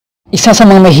Isa sa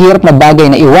mga mahirap na bagay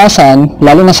na iwasan,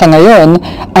 lalo na sa ngayon,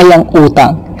 ay ang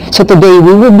utang. So today,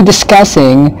 we will be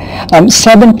discussing 7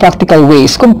 practical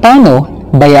ways kung paano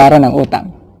bayaran ang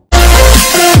utang.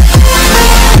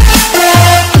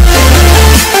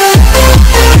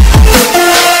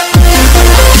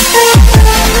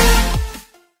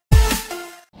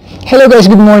 Hello guys,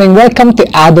 good morning. Welcome to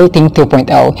Adulting 2.0.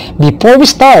 Before we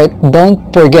start, don't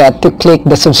forget to click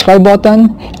the subscribe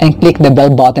button and click the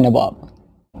bell button above.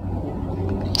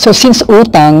 So since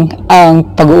utang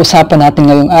ang pag-uusapan natin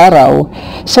ngayong araw,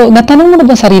 so natanong mo na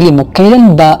ba sarili mo,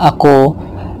 kailan ba ako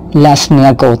last na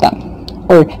nagkautang?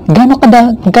 Or gaano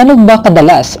ba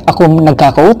kadalas ako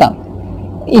nagkakautang?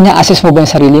 Ina-assess mo ba yung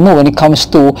sarili mo when it comes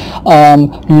to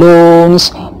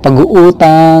loans,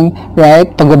 pag-uutang,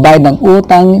 right? Pagbabayad ng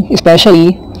utang,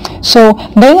 especially. So,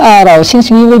 ngayong araw, since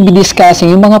we will be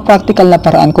discussing yung mga practical na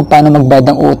paraan kung paano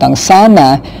magbayad ng utang,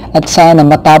 sana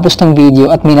matapos ng video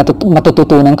at may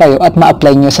matututunan kayo at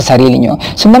ma-apply nyo sa sarili nyo.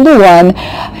 So, number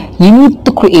 1, you need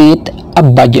to create a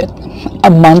budget,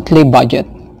 a monthly budget.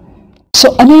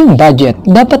 So, ano yung budget?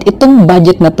 Dapat itong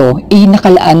budget na to,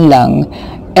 nakalaan lang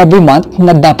every month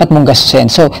na dapat mong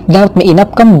gastusin. So, dapat may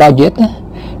enough kang budget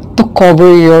to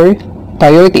cover your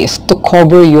priorities, to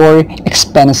cover your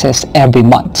expenses every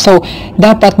month. So,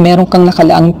 dapat meron kang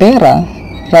nakalaang pera,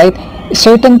 right?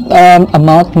 Certain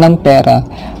amount ng pera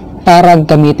para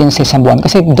gamitin sa isang buwan.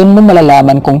 Kasi doon mo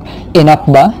malalaman kung enough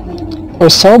ba, or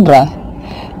sobra,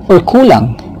 or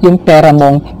kulang yung pera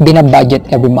mong binabudget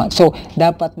every month. So,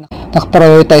 dapat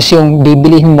nakaprioritize yung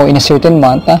bibilihin mo in a certain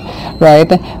month,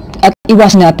 right? At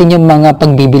iwas natin yung mga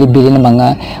pagbibili-bili ng mga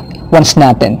wants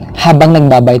natin habang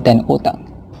nagbabayad tayo ng utang.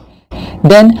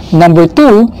 Then, number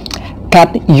 2, cut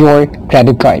your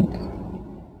credit card.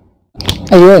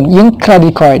 Ayun, yung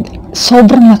credit card,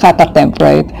 sobrang nakaka-tempt,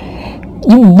 right?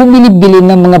 Yung bumili-bili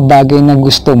ng mga bagay na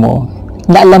gusto mo,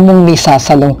 na alam mong may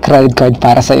sasalong credit card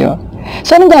para sa'yo.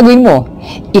 So, anong gagawin mo?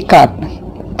 I-cut,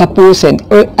 tapusin,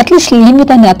 or at least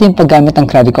limitan natin yung paggamit ng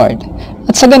credit card.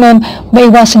 At sa ganun,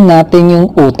 maiwasan natin yung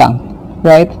utang.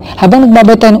 Right? Habang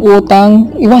nagbabayad tayo ng utang,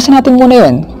 iwasan natin muna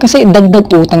yun. Kasi dagdag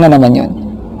utang na naman yun.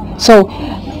 So,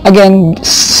 again,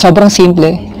 sobrang simple.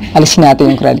 Alisin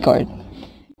natin yung credit card.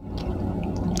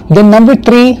 Then, number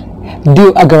 3,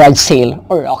 do a garage sale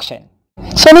or auction.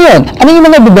 So, ano yun? Ano yung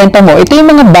mga bibenta mo? Ito yung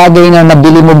mga bagay na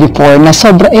nabili mo before na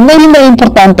hindi na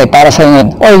importante para sa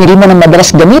inyo. O hindi mo na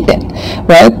madalas gamitin.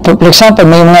 Right? For example,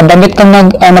 may mga damit kang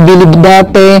nabili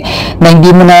dati na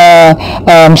hindi mo na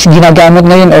ginagamit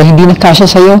ngayon o hindi na kasya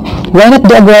sa'yo. Why not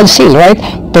do a garage sale, right?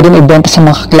 Pwede mo ibenta sa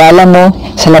mga kakilala mo,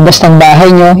 sa labas ng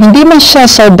bahay nyo. Hindi man siya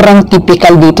sobrang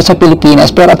typical dito sa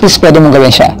Pilipinas, pero at least pwede mong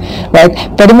gawin siya. Right?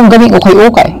 Pwede mong gawin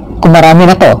ukay-ukay. Kung marami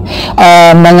na to.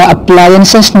 Mga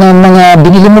appliances na mga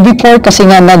binili mo before kasi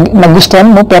nga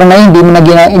nagustuhan mo pero ngayon hindi mo na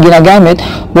ginagamit,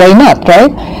 why not, right?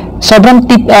 Sobrang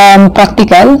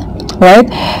practical, right?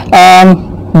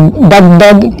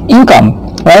 Dagdag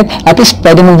income, right? At least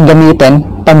pwede mong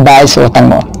gamitin pambayad sa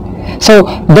utang mo. So,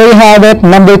 there you have it,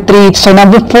 number 3. So,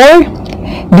 number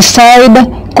 4, decide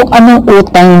kung anong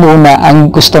utang muna ang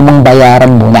gusto mong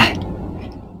bayaran muna.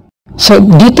 So,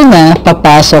 dito na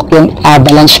papasok yung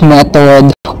avalanche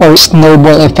method or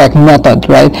snowball effect method,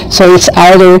 right? So, it's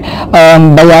either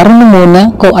bayaran mo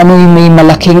muna kung ano yung may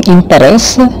malaking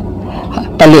interest,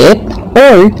 paliit,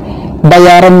 or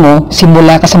bayaran mo,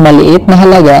 simula ka sa maliit na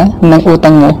halaga ng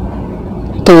utang mo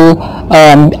to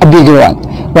a bigger one,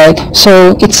 right?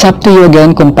 So, it's up to you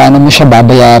again kung paano mo siya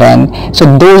babayaran. So,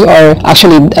 those are,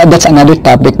 actually, that's another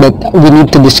topic that we need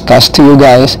to discuss to you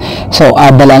guys. So,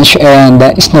 avalanche and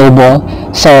snowball.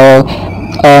 So,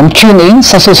 tune in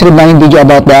sa susunod na video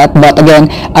about that. But again,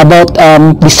 about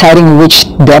deciding which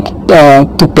debt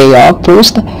to pay off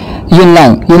first, yun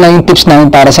lang yung tips namin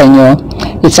para sa inyo.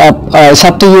 It's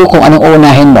up to you kung anong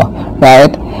unahin mo,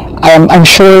 right? I'm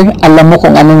sure alam mo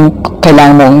kung anong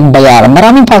kailangan mong bayaran.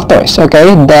 Maraming factors, okay,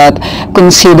 that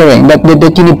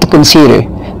you need to consider,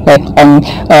 right, on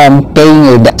paying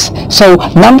your debts. So,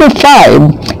 number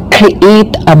 5,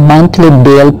 create a monthly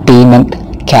bill payment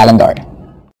calendar.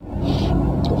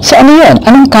 So, ano yun?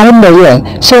 Anong calendar yun?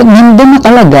 So, nandun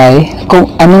nakalagay kung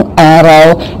anong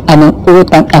araw, anong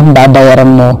utang ang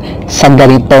babayaran mo sa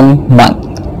ganitong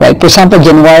month. Right? For example,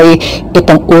 January,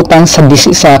 itong utang sa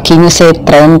 15, 30,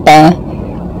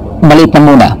 maliit na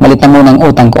muna ang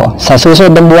utang ko. Sa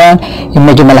susunod ng buwan, yung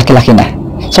medyo malaki-laki na.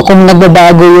 So, kung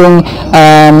nagbabago yung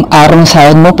araw ng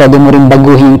sahod mo, pwede mo rin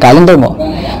baguhin yung calendar mo.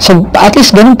 So, at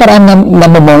least ganun paraan na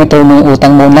monitor mo yung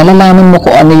utang mo, nalalaman mo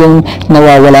kung ano yung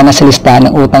nawawala na sa listahan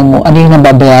ng utang mo, ano yung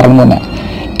nababayaran mo na.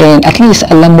 And at least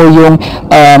alam mo yung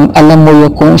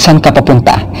kung saan ka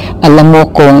papunta. Alam mo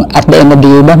kung at the end of the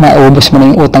year ba mauubos mo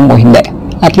na yung utang mo, hindi.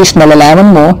 At least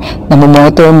nalalaman mo,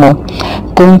 namomonitor mo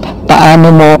kung paano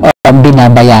mo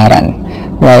binabayaran,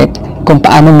 right? Kung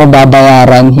paano mo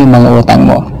babayaran yung mga utang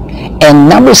mo. And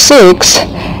number 6,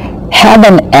 have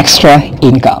an extra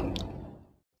income.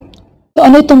 So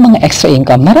ano itong mga extra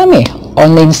income? Marami.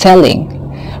 Online selling,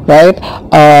 right?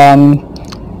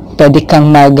 Pwede kang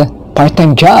mag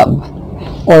part-time job,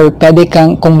 or pwede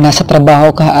kang, kung nasa trabaho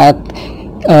ka at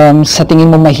sa tingin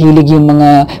mo mahilig yung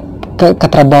mga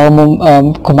katrabaho mo,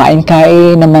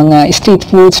 kumain-kain ng mga street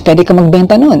foods, pwede ka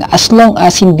magbenta nun as long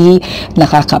as hindi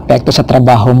nakaka-apekto sa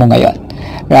trabaho mo ngayon,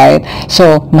 right?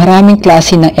 So maraming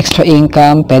klase ng extra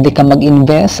income. Pwede ka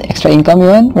mag-invest, extra income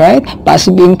yun, right?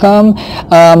 Passive income.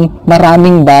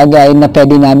 Maraming bagay na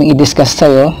pwede namin i-discuss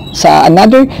sa'yo sa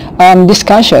another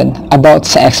discussion about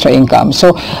sa extra income.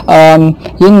 So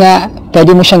yun nga,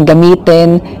 pwede mo siyang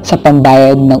gamitin sa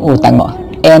pambayad ng utang mo.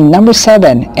 And number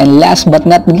 7, and last but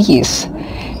not least,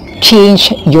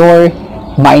 change your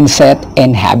mindset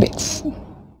and habits.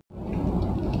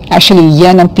 Actually,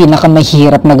 yan ang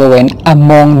pinakamahirap na gawin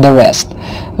among the rest.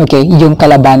 Okay, yung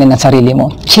kalabanan ng sarili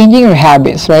mo. Changing your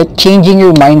habits, right? Changing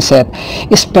your mindset,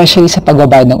 especially sa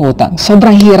pagbabayad ng utang.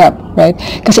 Sobrang hirap, right?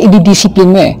 Kasi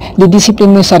i-discipline mo eh.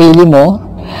 I-discipline mo yung sarili mo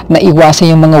na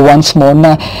iwasan yung mga wants mo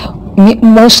na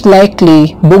most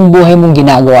likely buong buhay mong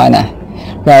ginagawa na.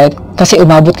 Right? Kasi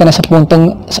umabot ka na sa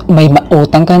puntong may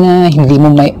utang ka na, hindi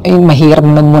mo mahirap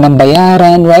mo nang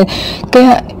bayaran, right?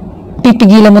 Kaya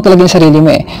pipigilan mo talaga yung sarili mo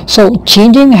eh. So,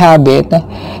 changing habit,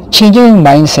 changing yung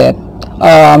mindset,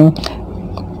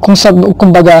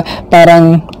 kumbaga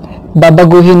parang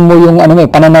babaguhin mo yung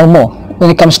pananaw mo when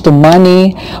it comes to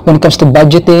money, when it comes to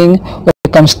budgeting, when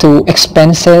it comes to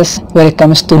expenses, when it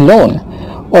comes to loan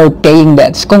or paying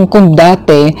debts. Kung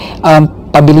dati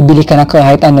pabili-bili ka na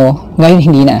kahit ano, ngayon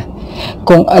hindi na.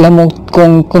 Kung alam mo,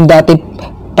 kung dati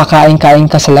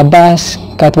pakain-kain ka sa labas,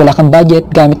 kahit wala kang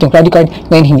budget, gamit yung credit card,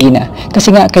 ngayon hindi na.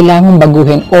 Kasi nga, kailangan mong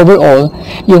baguhin overall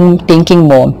yung thinking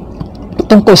mo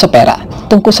tungkol sa pera,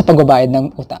 tungkol sa pagbabayad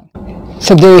ng utang.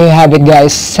 So there you have it,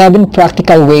 guys. 7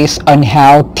 practical ways on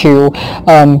how to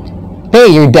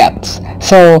pay your debts.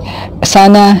 So,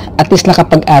 sana at least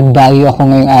nakapag-add value ako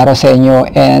ngayong araw sa inyo,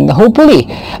 and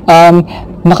hopefully,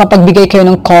 makapagbigay kayo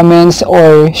ng comments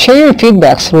or share your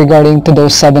feedbacks regarding to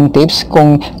those 7 tips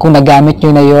kung nagamit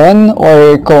nyo na yon,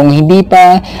 or kung hindi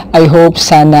pa. I hope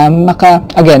sana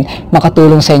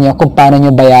makatulong sa inyo kung paano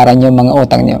nyo bayaran yung mga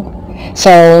utang nyo.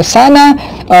 So sana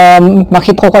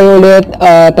makita ko kayo ulit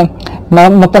at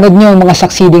mapanood nyo yung mga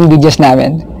succeeding videos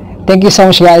namin. Thank you so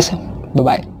much, guys. Bye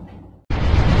bye.